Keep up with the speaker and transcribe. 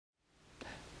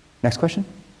Next question?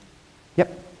 Yep.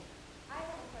 I have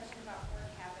a question about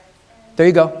work habits. And There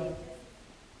you go.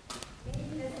 maybe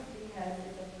this is because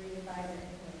it's a 3 to 5 year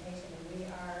implementation and we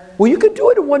are... Well, you could do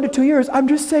it in 1 to 2 years. I'm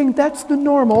just saying that's the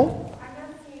normal. I'm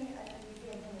not seeing an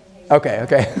easy implementation. Okay,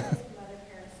 okay. From other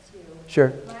parents too. Sure.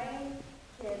 My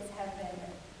kids have been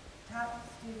top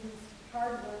students,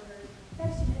 hard workers,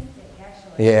 perfectionistic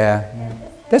actually. Yeah. And this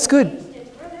That's has good. changed it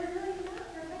where they're really not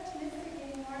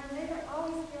perfectionistic anymore and they don't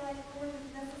always feel like homework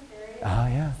is necessary. Ah,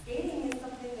 yeah. Skating is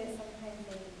something that sometimes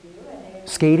they can do and they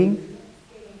Skating?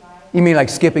 skating by. You mean like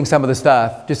skipping some of the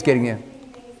stuff, just getting in?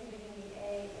 Skipping things and getting the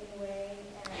A anyway.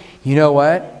 And You know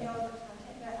what? they know the content,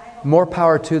 but I don't More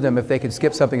power to them if they can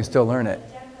skip something and still learn it.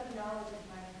 The depth of knowledge is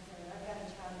my concern. I've got a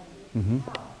child that Mhm. needs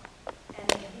help. And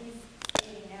if he's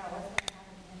skating now, what's going to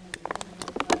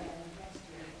happen to him next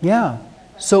year? Yeah.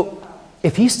 So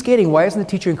if he's skating, why isn't the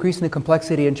teacher increasing the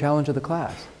complexity and challenge of the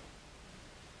class?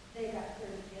 They've got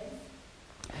 30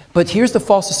 kids. But here's the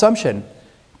false assumption.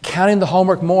 Counting the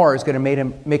homework more is going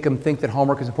to make him think that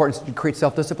homework is important to create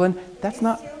self-discipline. That's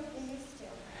not. They used to.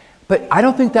 But I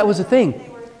don't think that was the thing. They did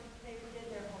their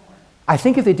homework. I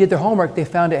think if they did their homework, they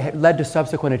found it led to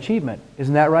subsequent achievement.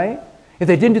 Isn't that right? If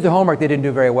they didn't do their homework, they didn't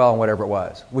do very well in whatever it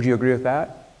was. Would you agree with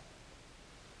that?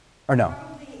 Or no?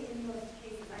 Probably in most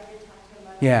cases, I did talk to a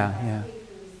mother Yeah, last yeah. week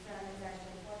whose son is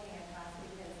actually flunking a class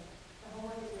because the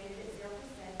homework is rated at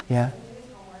 0%. Yeah. He doesn't do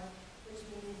his homework, which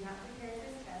means he's not prepared for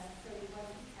his test, so he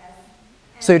flunks his test.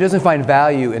 And So he doesn't find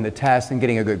value in the test and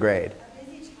getting a good grade. a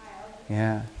busy child Yeah.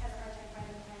 has a hard time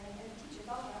finding time, and teachers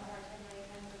also have a hard time finding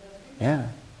time for those people. Yeah.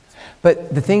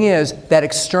 But the thing is, that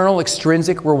external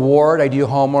extrinsic reward, I do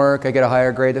homework, I get a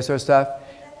higher grade, this sort of stuff,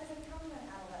 That doesn't come from an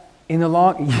adolescent. in the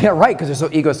long, yeah, right, because they're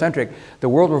so egocentric. The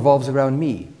world revolves around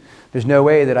me. There's no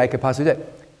way that I could possibly do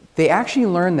it. They actually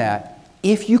learn that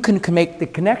if you can make the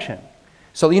connection.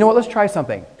 So you know what, let's try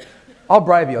something. I'll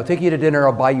bribe you, I'll take you to dinner,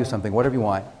 I'll buy you something, whatever you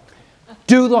want.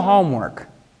 Do the homework.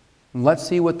 And let's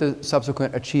see what the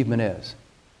subsequent achievement is.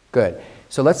 Good.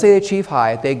 So let's say they achieve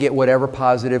high, they get whatever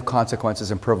positive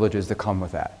consequences and privileges that come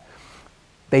with that.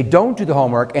 They don't do the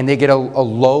homework and they get a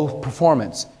low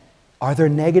performance. Are there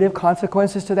negative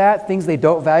consequences to that? Things they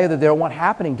don't value that they don't want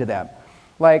happening to them?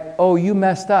 Like, oh, you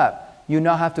messed up. You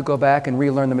now have to go back and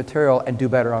relearn the material and do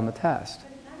better on the test. But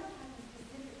I'm not talking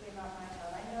specifically about my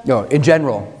child. I know No, in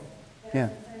general. that Yeah. are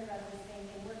concerned about the same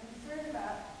thing. We're concerned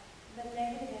about the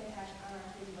negative impact on our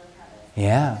kids' work habits.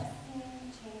 Yeah. We've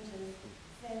seen changes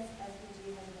since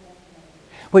SPG has been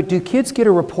implemented. Wait, do kids get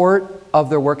a report of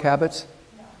their work habits?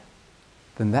 No.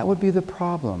 Then that would be the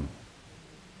problem.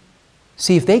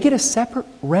 See, if they get a separate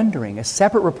rendering, a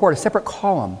separate report, a separate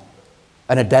column,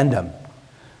 an addendum.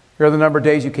 Here are the number of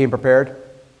days you came prepared. Here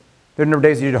are the number of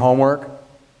days you did homework.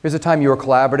 Here's the time you were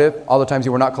collaborative, all the times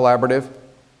you were not collaborative,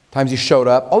 times you showed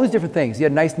up, all these different things. You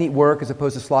had nice, neat work as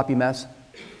opposed to sloppy mess.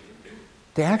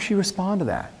 They actually respond to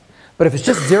that. But if it's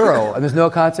just zero and there's no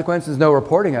consequence, there's no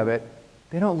reporting of it,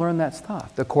 they don't learn that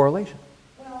stuff, the correlation.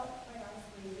 Well, quite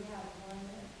honestly, we have one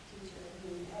teacher who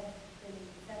had been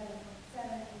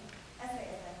seven essay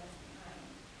assignments behind.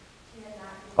 She had not.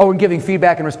 Oh, and giving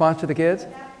feedback in response to the kids?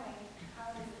 At that point, how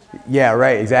does the child... Yeah,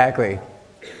 right, exactly.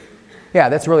 Yeah,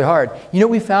 that's really hard. You know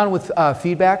what we found with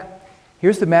feedback?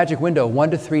 Here's the magic window,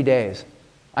 1 to 3 days.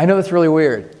 I know that's really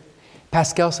weird.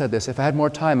 Pascal said this, if I had more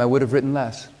time, I would have written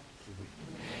less.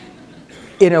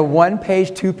 In a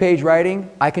 1-page, 2-page writing,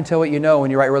 I can tell what you know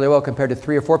when you write really well compared to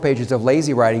 3 or 4 pages of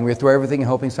lazy writing where you throw everything and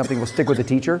hoping something will stick with the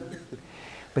teacher.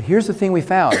 But here's the thing we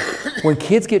found. When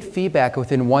kids get feedback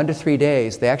within 1 to 3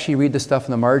 days, they actually read the stuff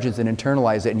in the margins and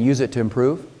internalize it and use it to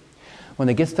improve. When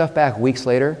they get stuff back weeks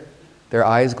later, their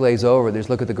eyes glaze over, they just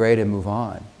look at the grade and move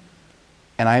on.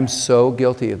 And I'm so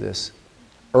guilty of this.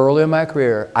 Early in my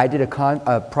career, I did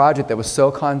a project that was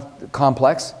so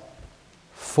complex,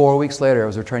 4 weeks later, I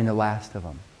was returning the last of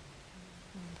them.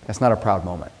 That's not a proud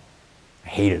moment. I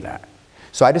hated that.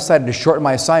 So I decided to shorten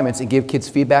my assignments and give kids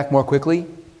feedback more quickly.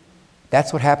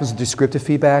 That's what happens with descriptive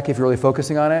feedback if you're really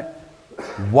focusing on it.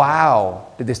 Wow,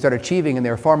 did they start achieving, and they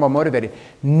were far more motivated.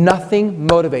 Nothing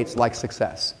motivates like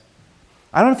success.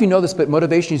 I don't know if you know this, but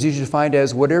motivation is usually defined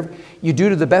as whatever you do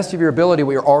to the best of your ability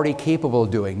what you're already capable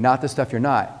of doing, not the stuff you're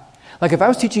not. Like if I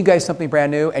was teaching you guys something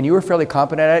brand new and you were fairly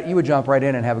competent at it, you would jump right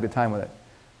in and have a good time with it.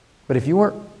 But if you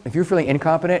were feeling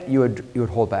incompetent, you would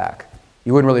hold back.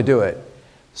 You wouldn't really do it.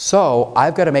 So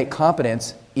I've got to make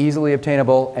competence easily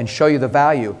obtainable and show you the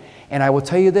value. And I will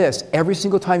tell you this, every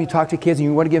single time you talk to kids and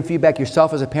you want to give feedback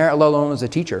yourself as a parent, let alone as a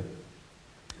teacher,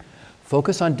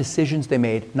 focus on decisions they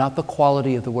made, not the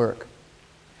quality of the work.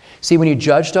 See, when you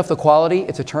judge stuff, the quality,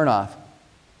 it's a turnoff.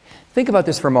 Think about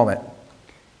this for a moment.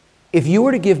 If you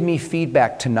were to give me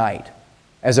feedback tonight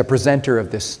as a presenter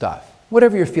of this stuff,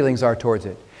 whatever your feelings are towards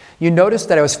it, you notice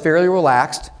that I was fairly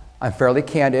relaxed, I'm fairly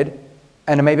candid,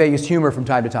 and maybe I used humor from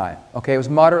time to time. Okay, it was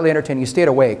moderately entertaining. You stayed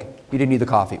awake, you didn't need the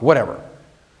coffee, whatever.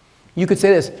 You could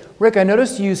say this, Rick, I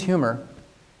noticed you use humor,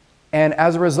 and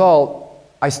as a result,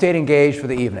 I stayed engaged for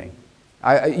the evening.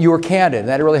 You were candid, and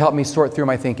that really helped me sort through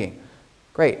my thinking.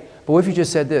 Great. But what if you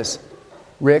just said this,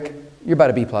 Rick, you're about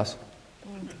a B+.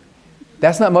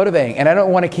 That's not motivating, and I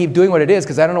don't want to keep doing what it is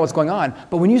because I don't know what's going on.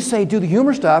 But when you say do the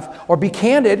humor stuff or be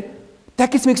candid,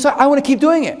 that gets me excited. I want to keep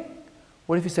doing it.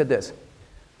 What if you said this,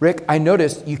 Rick, I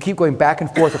noticed you keep going back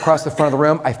and forth across the front of the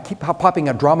room. I keep popping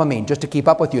a Dramamine just to keep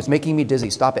up with you. It's making me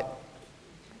dizzy. Stop it.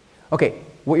 Okay,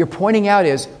 what you're pointing out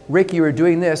is, Rick, you were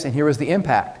doing this, and here was the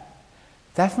impact.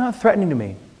 That's not threatening to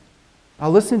me.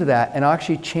 I'll listen to that, and I'll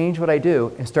actually change what I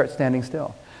do and start standing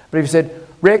still. But if you said,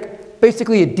 Rick,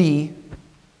 basically a D,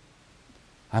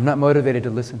 I'm not motivated to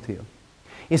listen to you.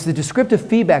 It's the descriptive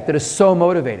feedback that is so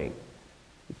motivating.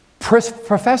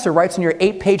 Professor writes in your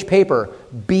 8-page paper,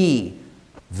 B,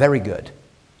 very good,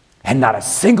 and not a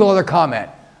single other comment.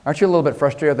 Aren't you a little bit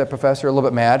frustrated with that professor, a little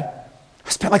bit mad? I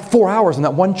spent like 4 hours on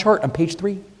that one chart on page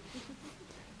 3.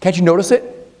 Can't you notice it?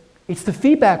 It's the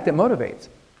feedback that motivates.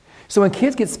 So when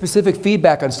kids get specific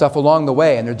feedback on stuff along the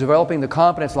way, and they're developing the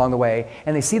confidence along the way,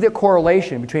 and they see the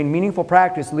correlation between meaningful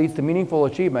practice leads to meaningful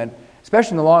achievement,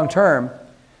 especially in the long term,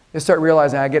 they start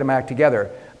realizing I get them act together.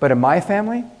 But in my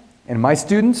family, and my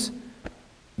students,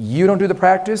 you don't do the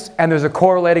practice, and there's a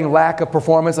correlating lack of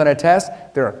performance on a test,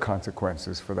 there are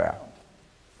consequences for that.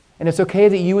 And it's okay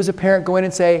that you as a parent go in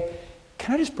and say,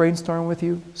 can I just brainstorm with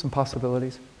you some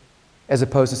possibilities? As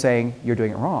opposed to saying, you're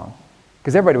doing it wrong.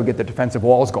 Because everybody would get the defensive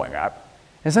walls going up.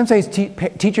 And sometimes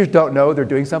teachers don't know they're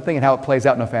doing something and how it plays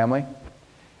out in a family. And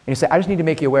you say, I just need to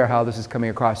make you aware how this is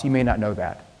coming across. You may not know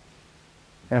that.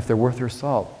 And if they're worth their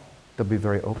salt, they'll be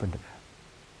very open to that.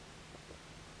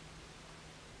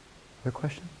 Other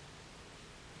question?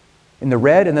 In the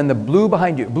red and then the blue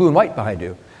behind you, blue and white behind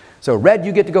you. So red,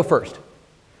 you get to go first.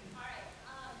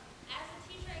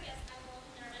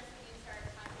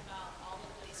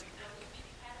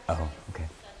 Oh, okay.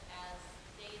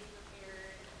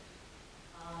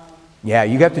 Yeah,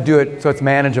 you have to do it so it's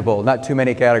manageable, not too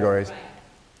many categories. Right.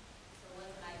 So what's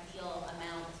an ideal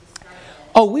amount to start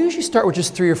with? Oh, we usually start with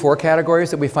just 3 or 4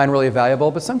 categories that we find really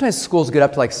valuable, but sometimes schools get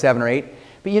up to like 7 or 8.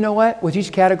 But you know what? With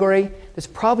each category, there's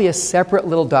probably a separate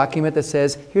little document that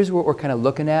says, here's what we're kind of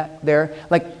looking at there,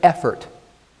 like effort.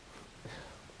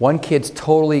 One kid's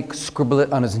totally scribbled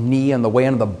it on his knee on the way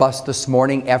onto the bus this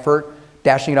morning, effort,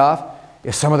 dashing it off.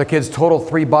 Is some of the kids' total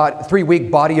 3-week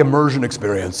body immersion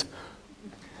experience.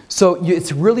 So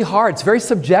it's really hard. It's very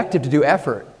subjective to do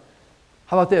effort.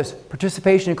 How about this?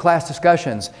 Participation in class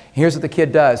discussions. Here's what the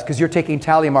kid does, because you're taking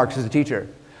tally marks as a teacher.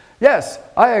 Yes,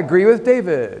 I agree with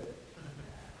David.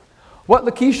 What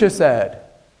Lakeisha said.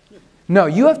 No,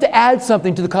 you have to add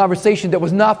something to the conversation that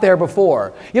was not there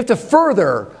before. You have to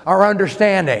further our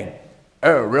understanding.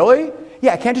 Oh, really?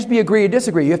 Yeah, it can't just be agree or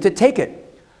disagree. You have to take it.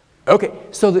 Okay,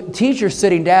 so the teacher's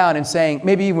sitting down and saying,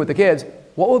 maybe even with the kids,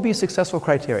 what would be successful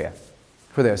criteria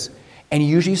for this? And you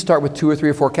usually start with 2 or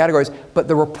 3 or 4 categories, but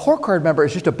the report card, remember,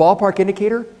 is just a ballpark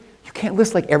indicator. You can't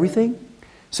list like everything.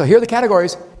 So here are the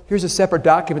categories. Here's a separate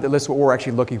document that lists what we're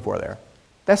actually looking for there.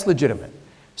 That's legitimate.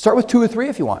 Start with 2 or 3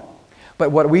 if you want.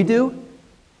 But what we do,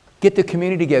 get the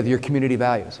community together, your community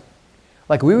values.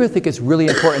 Like we really think it's really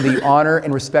important that you honor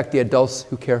and respect the adults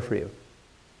who care for you.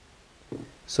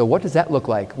 So what does that look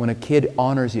like when a kid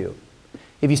honors you?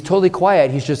 If he's totally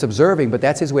quiet, he's just observing, but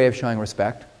that's his way of showing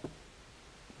respect.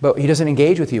 But he doesn't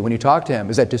engage with you when you talk to him.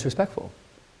 Is that disrespectful?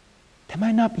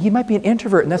 He might be an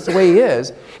introvert, and that's the way he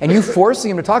is. And you forcing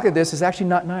him to talk like this is actually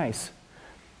not nice.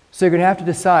 So you're going to have to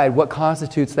decide what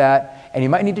constitutes that, and you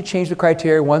might need to change the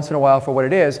criteria once in a while for what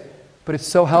it is, but it's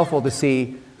so helpful to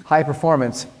see high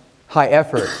performance, high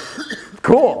effort.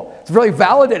 Cool. It's really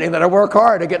validating that I work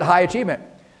hard to get high achievement.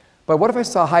 But what if I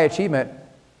saw high achievement,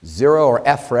 0 or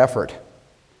F for effort?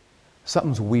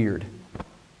 Something's weird.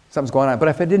 Something's going on. But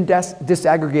if I didn't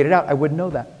disaggregate it out, I wouldn't know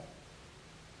that.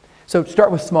 So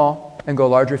start with small and go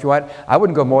larger if you want. I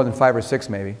wouldn't go more than 5 or 6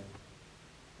 maybe.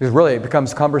 Because really it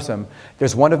becomes cumbersome.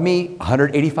 There's one of me,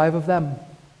 185 of them.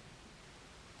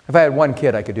 If I had one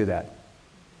kid, I could do that.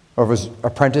 Or if it was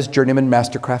apprentice, journeyman,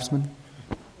 master craftsman,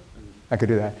 I could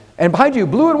do that. And behind you,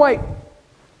 blue and white.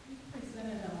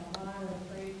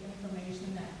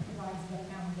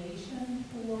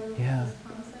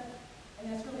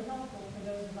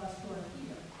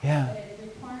 Yeah. But it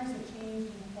requires a change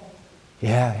in the culture.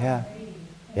 Yeah. What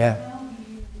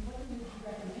would you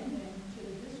recommend to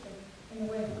the district in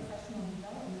the way of professional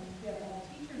development to be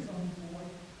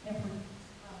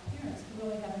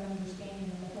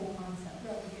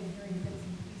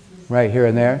right here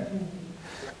and there.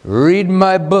 Read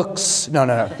my books. No,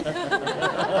 no, no.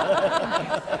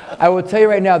 I will tell you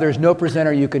right now, there's no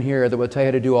presenter you can hear that will tell you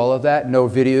how to do all of that, no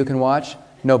video you can watch,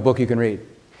 no book you can read.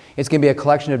 It's going to be a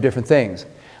collection of different things.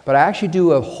 But I actually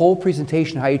do a whole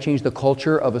presentation how you change the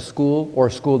culture of a school or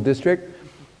a school district.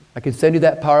 I can send you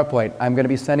that PowerPoint. I'm going to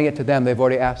be sending it to them. They've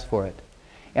already asked for it.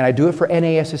 And I do it for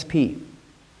NASSP,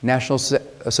 National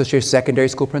Association of Secondary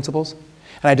School Principals.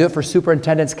 And I do it for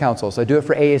superintendents' councils. I do it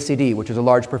for ASCD, which is a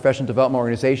large professional development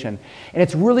organization. And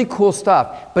it's really cool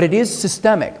stuff, but it is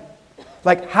systemic.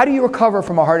 Like, how do you recover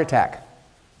from a heart attack?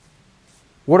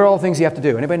 What are all the things you have to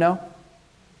do? Anybody know?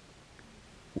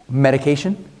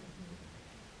 Medication,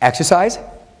 exercise,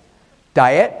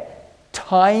 diet,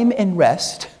 time and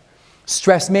rest,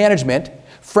 stress management,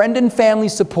 friend and family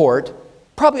support,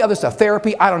 probably other stuff,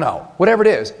 therapy, I don't know, whatever it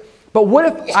is. But what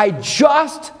if I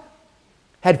just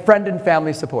had friend and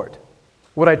family support?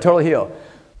 Would I totally heal?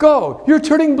 Go, you're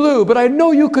turning blue, but I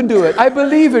know you can do it. I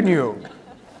believe in you.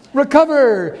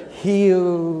 Recover,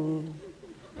 heal.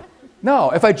 No,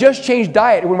 if I just change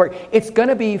diet, it wouldn't work. It's going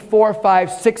to be 4,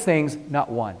 5, 6 things,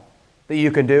 not one, that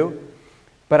you can do.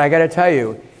 But I got to tell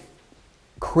you,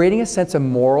 creating a sense of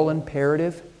moral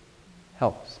imperative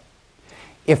helps.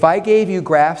 If I gave you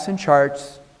graphs and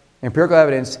charts, empirical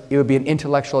evidence, it would be an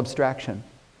intellectual abstraction.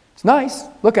 It's nice,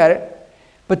 look at it,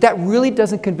 but that really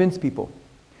doesn't convince people.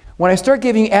 When I start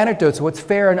giving anecdotes of what's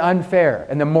fair and unfair,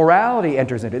 and the morality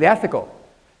enters into it, the ethical,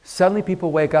 suddenly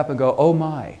people wake up and go, oh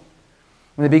my.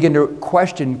 And they begin to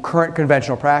question current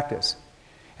conventional practice.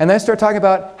 And then I start talking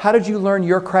about, how did you learn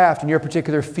your craft in your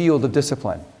particular field of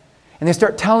discipline? And they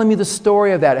start telling me the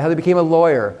story of that, how they became a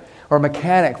lawyer or a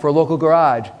mechanic for a local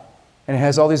garage. And it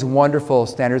has all these wonderful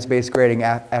standards-based grading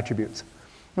attributes.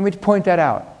 And we point that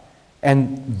out.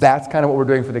 And that's kind of what we're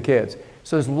doing for the kids.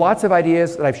 So there's lots of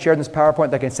ideas that I've shared in this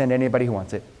PowerPoint that I can send to anybody who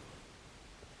wants it.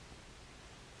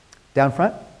 Down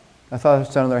front? I thought I was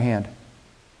down on their hand.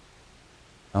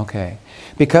 Okay.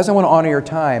 Because I want to honor your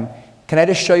time, can I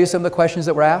just show you some of the questions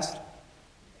that were asked?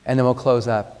 And then we'll close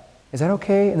up. Is that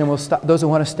okay? And then we'll stop. Those who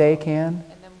want to stay can.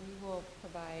 And then we will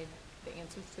provide the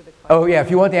answers to the questions. Oh yeah,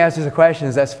 if you want the answers to the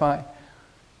questions, that's fine.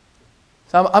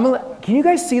 So can you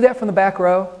guys see that from the back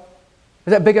row?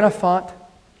 Is that big enough font?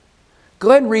 Go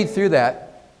ahead and read through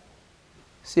that.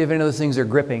 See if any of those things are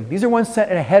gripping. These are ones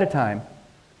sent ahead of time.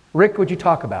 Rick, what'd you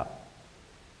talk about?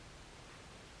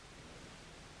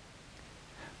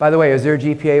 By the way, is there a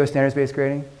GPA with standards-based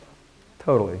grading?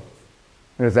 Totally.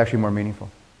 It was actually more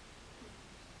meaningful.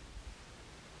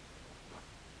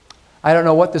 I don't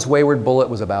know what this wayward bullet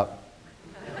was about.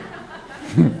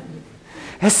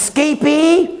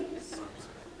 Escapee!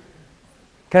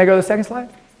 Can I go to the second slide?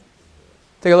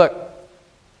 Take a look.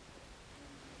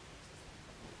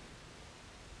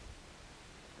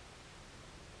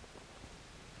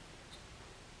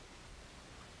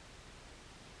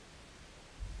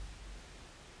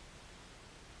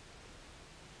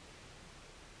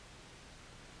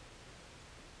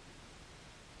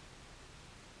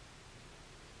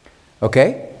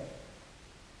 Okay?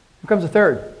 Here comes the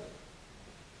third.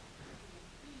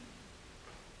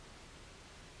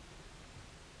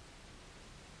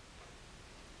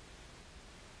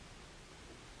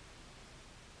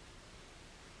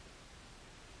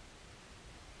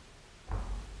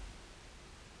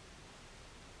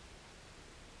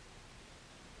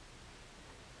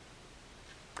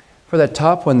 For that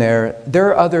top one there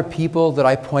are other people that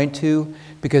I point to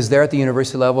because they're at the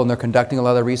university level and they're conducting a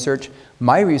lot of research.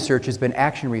 My research has been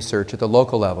action research at the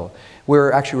local level.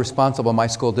 We're actually responsible in my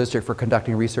school district for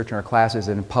conducting research in our classes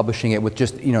and publishing it with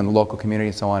just, in the local community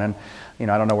and so on.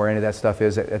 And, I don't know where any of that stuff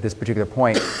is at this particular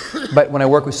point. But when I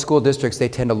work with school districts, they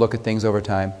tend to look at things over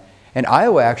time. And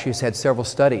Iowa actually has had several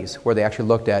studies where they actually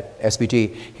looked at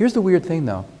SBG. Here's the weird thing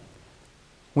though.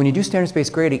 When you do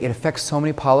standards-based grading, it affects so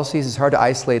many policies, it's hard to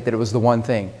isolate that it was the one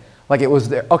thing. Like it was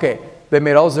there, okay, they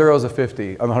made all zeros a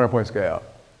 50 on the 100-point scale.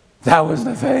 That was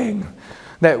the thing.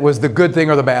 That was the good thing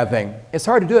or the bad thing. It's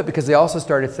hard to do it because they also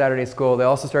started Saturday school, they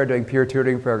also started doing peer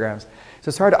tutoring programs. So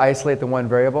it's hard to isolate the one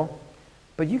variable.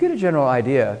 But you get a general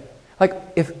idea. Like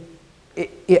if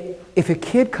a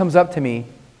kid comes up to me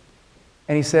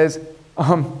and he says,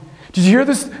 did you hear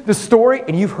this story?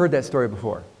 And you've heard that story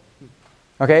before.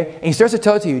 Okay? And he starts to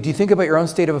tell it to you. Do you think about your own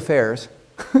state of affairs?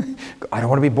 I don't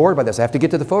want to be bored by this. I have to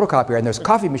get to the photocopier and there's a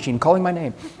coffee machine calling my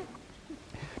name.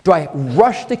 Do I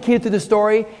rush the kid through the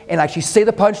story and actually say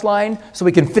the punchline so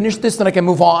we can finish this and I can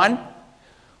move on?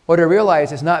 What I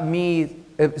realize is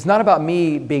it's not about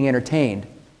me being entertained.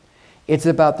 It's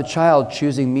about the child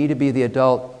choosing me to be the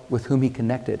adult with whom he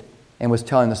connected and was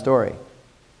telling the story.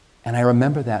 And I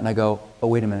remember that and I go, oh,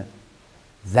 wait a minute.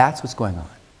 That's what's going on.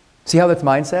 See how that's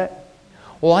mindset?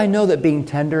 Well, I know that being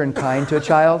tender and kind to a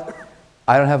child,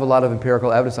 I don't have a lot of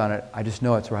empirical evidence on it. I just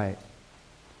know it's right.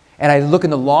 And I look in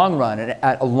the long run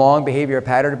at a long behavior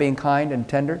pattern of being kind and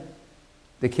tender.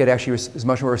 The kid actually is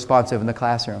much more responsive in the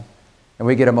classroom. And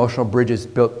we get emotional bridges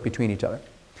built between each other.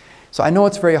 So I know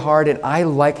it's very hard, and I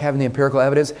like having the empirical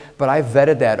evidence, but I've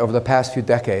vetted that over the past few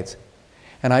decades.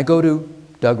 And I go to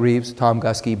Doug Reeves, Tom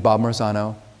Guskey, Bob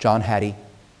Marzano, John Hattie,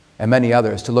 and many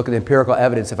others to look at the empirical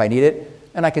evidence if I need it,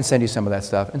 and I can send you some of that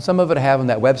stuff. And some of it I have on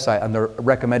that website on the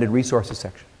recommended resources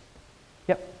section.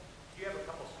 Yep. Do you have a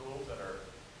couple schools that are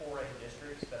 4A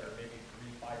districts that are maybe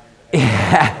 3-5 years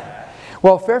ahead? Yeah.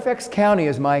 Well, Fairfax County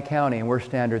is my county, and we're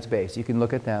standards-based. You can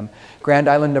look at them. Grand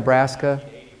Island, Nebraska.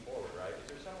 1984, right? Is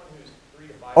there someone who's 3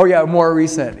 to 5? Oh, yeah, more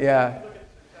recent, yeah.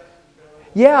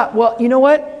 Yeah, well, you know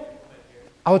what?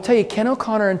 I will tell you, Ken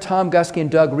O'Connor and Tom Guskey and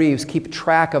Doug Reeves keep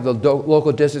track of the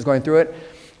local districts going through it.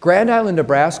 Grand Island,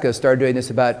 Nebraska started doing this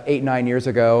about 8-9 years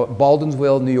ago.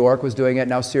 Baldwinsville, New York was doing it.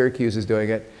 Now Syracuse is doing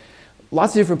it.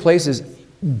 Lots of different places.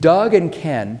 Doug and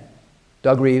Ken,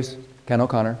 Doug Reeves, Ken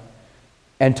O'Connor,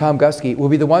 and Tom Guskey will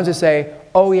be the ones that say,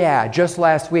 oh yeah, just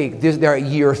last week, they're at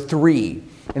year 3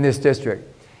 in this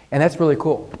district. And that's really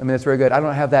cool. I mean, that's very good. I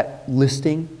don't have that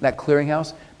listing, that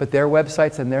clearinghouse, but their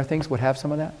websites and their things would have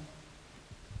some of that.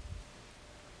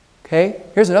 Okay,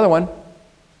 here's another one.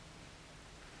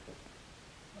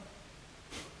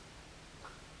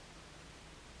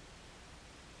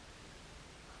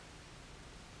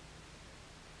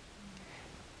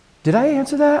 Did I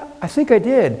answer that? I think I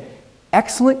did.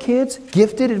 Excellent kids,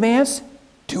 gifted, advanced,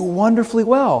 do wonderfully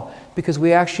well because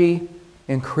we actually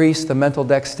increase the mental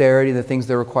dexterity, the things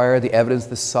that require, the evidence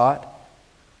that's sought,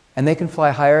 and they can fly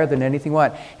higher than anything we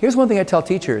want. Here's one thing I tell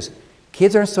teachers.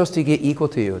 Kids aren't supposed to get equal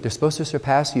to you. They're supposed to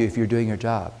surpass you if you're doing your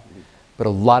job. But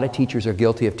a lot of teachers are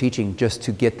guilty of teaching just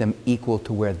to get them equal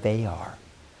to where they are.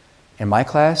 In my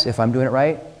class, if I'm doing it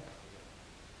right,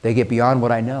 they get beyond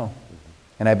what I know,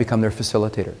 and I become their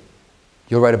facilitator.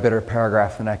 You'll write a better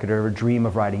paragraph than I could ever dream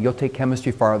of writing. You'll take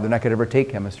chemistry farther than I could ever take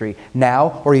chemistry.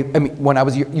 Now, or I mean, when I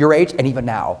was your age, and even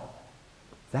now.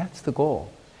 That's the goal.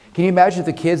 Can you imagine if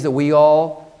the kids that we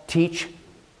all teach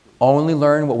only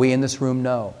learn what we in this room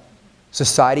know?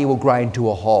 Society will grind to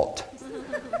a halt.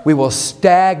 We will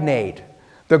stagnate.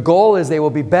 The goal is they will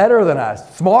be better than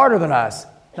us, smarter than us,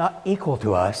 not equal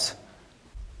to us.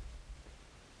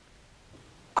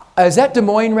 Is that Des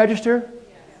Moines Register?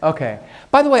 Okay.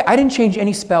 By the way, I didn't change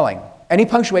any spelling. Any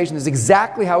punctuation is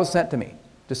exactly how it was sent to me,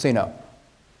 just so you know.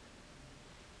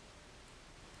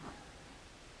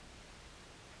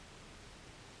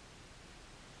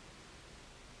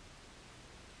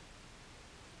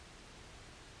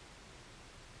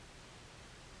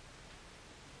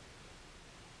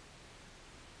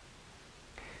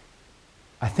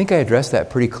 I think I addressed that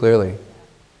pretty clearly.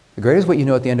 The grade is what you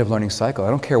know at the end of learning cycle. I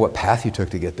don't care what path you took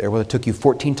to get there, whether it took you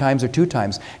 14 times or 2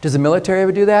 times. Does the military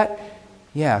ever do that?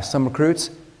 Yeah, some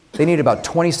recruits, they need about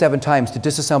 27 times to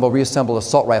disassemble, reassemble an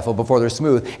assault rifle before they're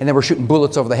smooth, and then we're shooting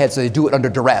bullets over the head, so they do it under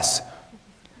duress.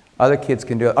 Other kids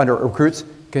can do it, recruits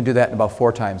can do that in about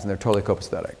 4 times, and they're totally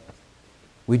copacetic.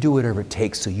 We do whatever it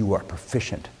takes so you are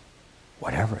proficient,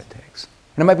 whatever it takes.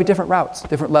 And it might be different routes,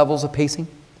 different levels of pacing,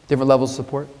 different levels of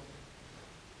support.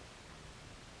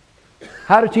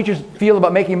 How do teachers feel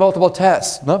about making multiple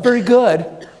tests? Not very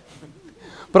good.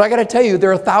 But I got to tell you,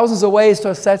 there are thousands of ways to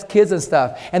assess kids and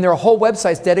stuff. And there are whole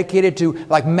websites dedicated to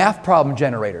like math problem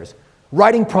generators,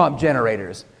 writing prompt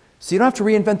generators. So you don't have to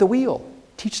reinvent the wheel.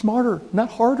 Teach smarter,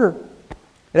 not harder.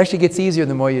 It actually gets easier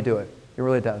the more you do it. It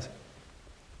really does.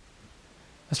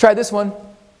 Let's try this one.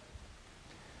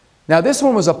 Now this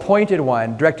one was a pointed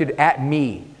one directed at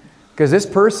me. Because this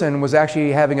person was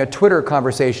actually having a Twitter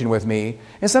conversation with me,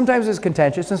 and sometimes it's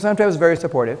contentious, and sometimes very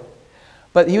supportive.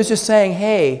 But he was just saying,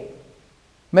 hey,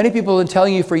 many people have been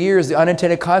telling you for years the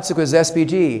unintended consequence is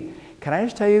SPG. Can I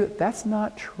just tell you, that's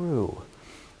not true.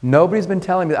 Nobody's been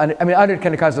telling me, unintended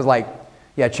consequence is like,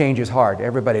 yeah, change is hard.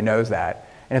 Everybody knows that.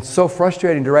 And it's so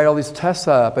frustrating to write all these tests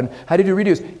up, and how do you do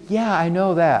redos? Yeah, I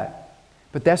know that.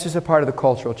 But that's just a part of the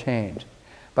cultural change.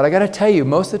 But I got to tell you,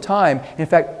 most of the time, in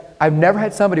fact, I've never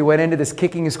had somebody went into this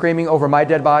kicking and screaming over my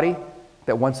dead body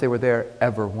that once they were there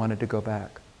ever wanted to go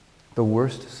back. The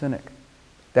worst cynic.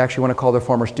 They actually want to call their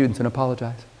former students and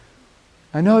apologize.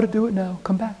 I know how to do it now.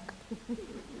 Come back.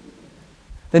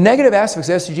 The negative aspects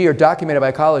of SCG are documented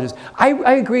by colleges.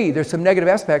 I agree, there's some negative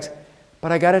aspects,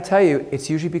 but I got to tell you,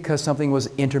 it's usually because something was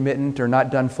intermittent or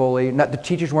not done fully, the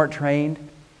teachers weren't trained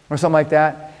or something like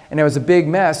that, and there was a big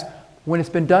mess. When it's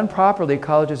been done properly,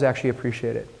 colleges actually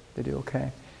appreciate it. They do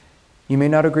okay. You may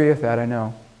not agree with that, I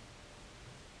know.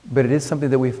 But it is something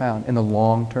that we found in the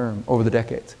long term, over the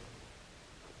decades.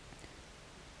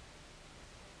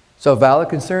 So valid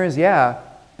concerns, yeah,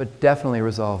 but definitely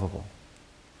resolvable.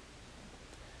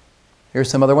 Here's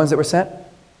some other ones that were sent.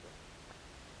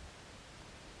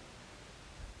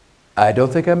 I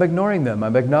don't think I'm ignoring them.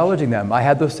 I'm acknowledging them. I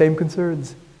had those same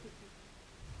concerns.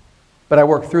 But I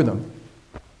worked through them.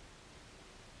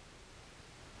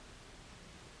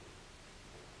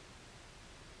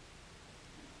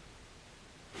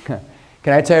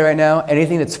 Can I tell you right now,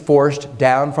 anything that's forced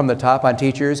down from the top on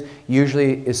teachers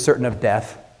usually is certain of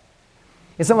death.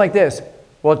 It's something like this.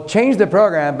 Well, change the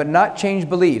program, but not change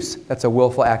beliefs. That's a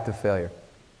willful act of failure.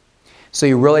 So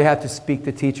you really have to speak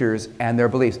to teachers and their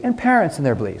beliefs, and parents and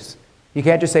their beliefs. You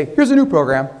can't just say, here's a new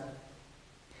program.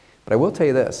 But I will tell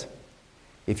you this.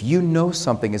 If you know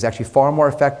something is actually far more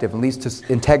effective and leads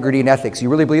to integrity and ethics, you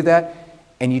really believe that,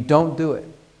 and you don't do it,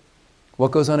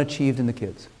 what goes unachieved in the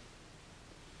kids?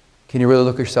 Can you really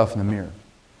look yourself in the mirror?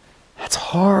 That's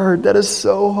hard. That is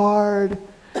so hard.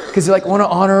 Because you want to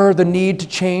honor the need to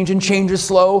change, and change is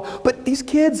slow. But these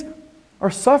kids are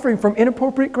suffering from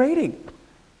inappropriate grading.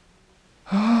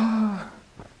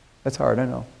 That's hard, I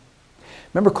know.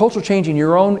 Remember, cultural change in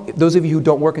your own, those of you who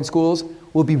don't work in schools,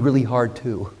 will be really hard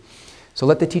too. So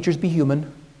let the teachers be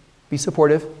human, be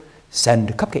supportive, send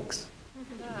cupcakes.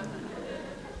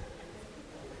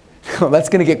 That's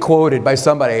going to get quoted by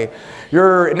somebody.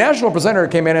 Your national presenter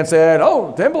came in and said,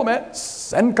 oh, to implement,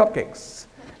 send cupcakes.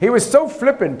 He was so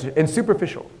flippant and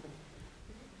superficial.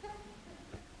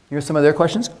 Here's some of their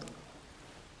questions.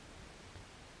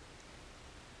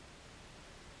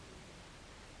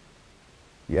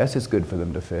 Yes, it's good for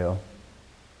them to fail.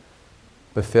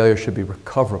 But failure should be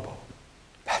recoverable.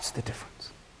 That's the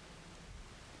difference.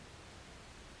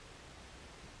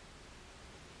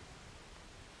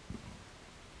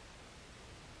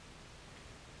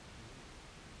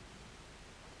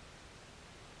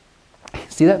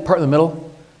 See that part in the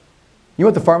middle? You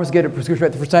want the pharmacist to get a prescription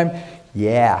right the first time?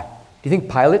 Yeah. Do you think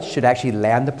pilots should actually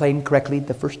land the plane correctly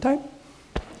the first time?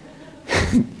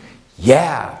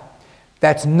 Yeah.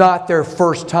 That's not their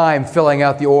first time filling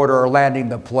out the order or landing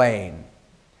the plane.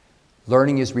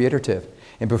 Learning is reiterative.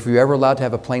 And if you're ever allowed to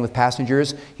have a plane with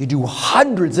passengers, you do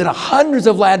hundreds and hundreds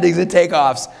of landings and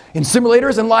takeoffs in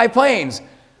simulators and live planes.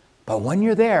 But when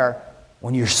you're there,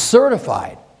 when you're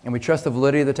certified, and we trust the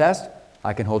validity of the test,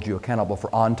 I can hold you accountable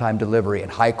for on-time delivery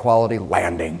and high-quality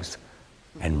landings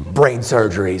and brain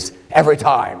surgeries every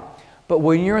time. But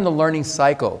when you're in the learning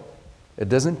cycle, it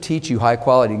doesn't teach you high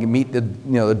quality. You meet the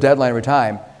deadline every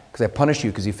time because I punish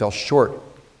you because you fell short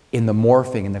in the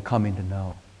morphing and the coming to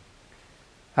know.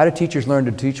 How do teachers learn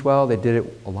to teach well? They did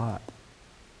it a lot.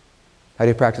 How do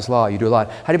you practice law? You do a lot.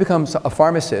 How do you become a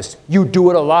pharmacist? You do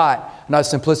it a lot. Not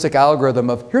a simplistic algorithm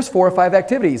of, here's 4 or 5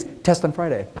 activities, test on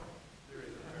Friday.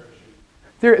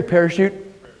 Theory of parachute.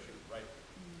 Parachute, right.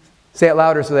 Say it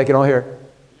louder so they can all hear.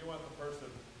 You want the person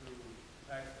who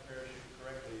packs the parachute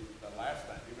correctly the last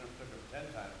time, even if it took them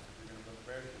 10 times, if you're going to put the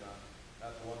parachute on,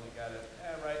 not the one that got it,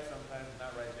 right sometimes,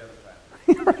 not right the other time.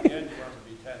 At the end, you want them to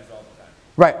be 10s all the time.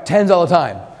 Right, 10s all the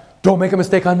time. Don't make a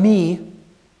mistake on me.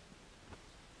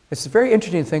 It's very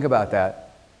interesting to think about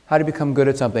that. How to become good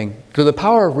at something. So the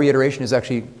power of reiteration is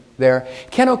actually there.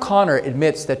 Ken O'Connor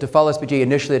admits that to follow SPG,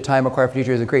 initially the time required for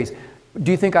teachers is increased.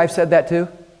 Do you think I've said that too?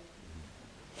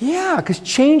 Yeah, because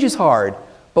change is hard.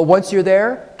 But once you're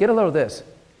there, get a load of this.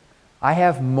 I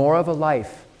have more of a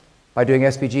life by doing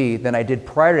SPG than I did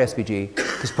prior to SPG.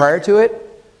 Because prior to it,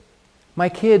 my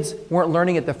kids weren't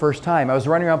learning it the first time. I was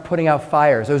running around putting out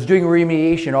fires. I was doing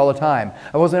remediation all the time.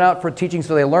 I wasn't out for teaching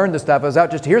so they learned the stuff. I was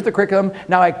out just, here's the curriculum,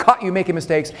 now I caught you making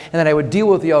mistakes, and then I would deal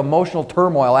with the emotional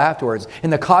turmoil afterwards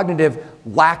and the cognitive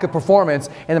lack of performance,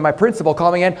 and then my principal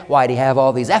calling in, why do you have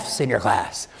all these Fs in your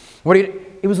class? What do you?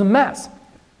 It was a mess.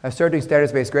 I started doing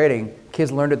standards-based grading.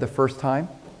 Kids learned it the first time.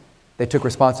 They took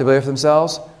responsibility for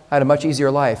themselves. I had a much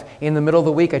easier life. In the middle of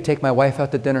the week, I take my wife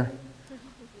out to dinner.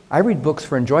 I read books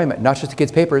for enjoyment, not just the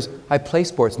kids' papers. I play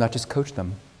sports, not just coach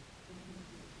them.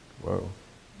 Whoa.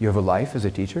 You have a life as a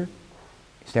teacher?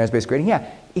 Standards-based grading? Yeah,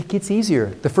 it gets easier.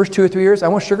 The first 2 or 3 years, I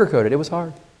won't sugarcoat it. It was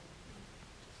hard.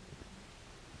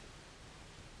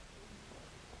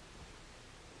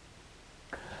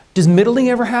 Does middling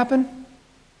ever happen?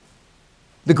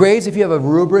 The grades, if you have a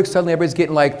rubric, suddenly everybody's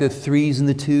getting like the 3s and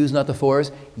the 2s, not the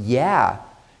 4s. Yeah,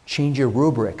 change your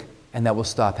rubric, and that will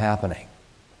stop happening.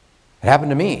 It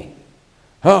happened to me.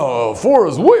 Oh, 4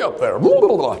 is way up there. Blah,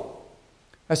 blah, blah.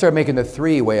 I started making the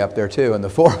 3 way up there too, and the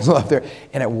 4 was up there,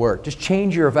 and it worked. Just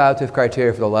change your evaluative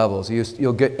criteria for the levels.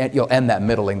 You'll end that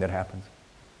middling that happens.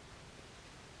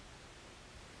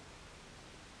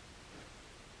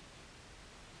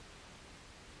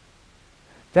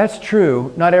 That's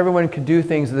true. Not everyone can do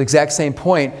things at the exact same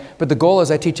point, but the goal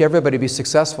is I teach everybody to be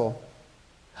successful.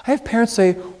 I have parents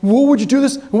say, well, would you do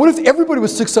this? What if everybody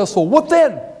was successful? What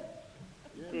then?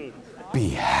 Be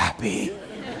happy.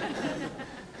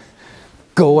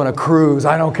 Go on a cruise.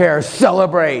 I don't care.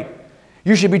 Celebrate.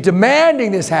 You should be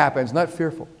demanding this happens, not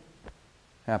fearful.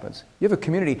 Happens. You have a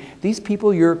community. These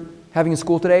people you're having in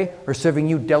school today are serving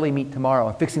you deli meat tomorrow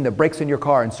and fixing the brakes in your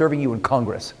car and serving you in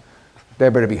Congress. They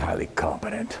better be highly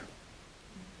competent.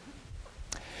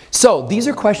 So these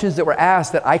are questions that were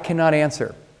asked that I cannot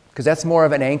answer because that's more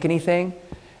of an Ankeny thing.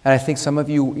 And I think some of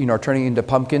you, are turning into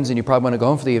pumpkins and you probably want to go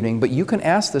home for the evening, but you can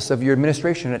ask this of your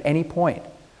administration at any point.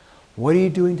 What are you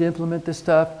doing to implement this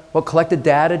stuff? What collected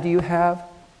data do you have?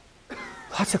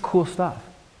 Lots of cool stuff.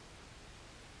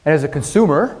 And as a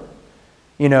consumer,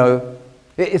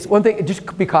 it's one thing,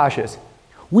 just be cautious.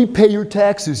 We pay your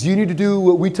taxes. You need to do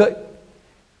what we tell.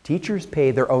 Teachers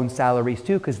pay their own salaries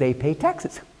too because they pay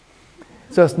taxes.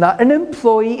 So it's not an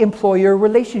employee-employer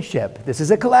relationship. This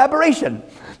is a collaboration.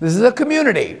 This is a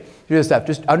community. Just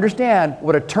understand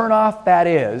what a turnoff that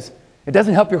is. It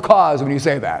doesn't help your cause when you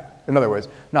say that. In other words,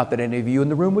 not that any of you in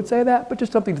the room would say that, but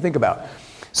just something to think about.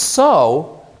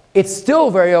 So it's still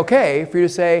very okay for you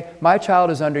to say, my child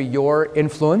is under your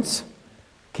influence.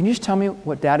 Can you just tell me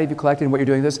what data you collected and what you're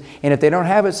doing this? And if they don't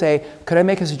have it, say, could I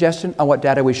make a suggestion on what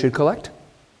data we should collect?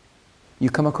 You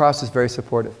come across as very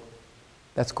supportive.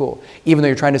 That's cool. Even though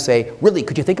you're trying to say, really,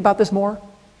 could you think about this more?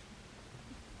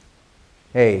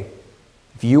 Hey,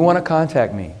 if you want to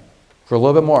contact me for a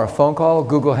little bit more, a phone call,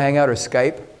 Google Hangout, or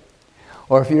Skype,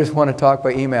 or if you just want to talk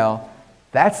by email,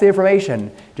 that's the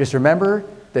information. Just remember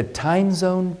the time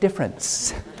zone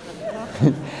difference.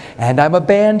 And I'm a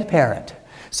band parent.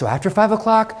 So after 5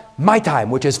 o'clock, my time,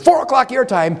 which is 4 o'clock your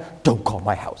time, don't call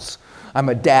my house. I'm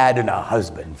a dad and a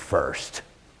husband first.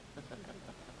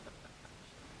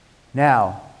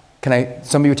 Now,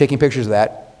 some of you are taking pictures of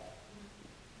that.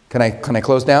 Can I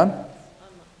close down?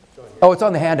 Oh, it's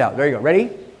on the handout. There you go. Ready?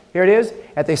 Here it is.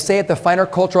 As they say at the finer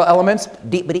cultural elements,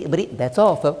 that's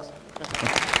all, folks.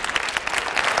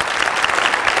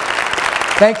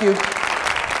 Thank you.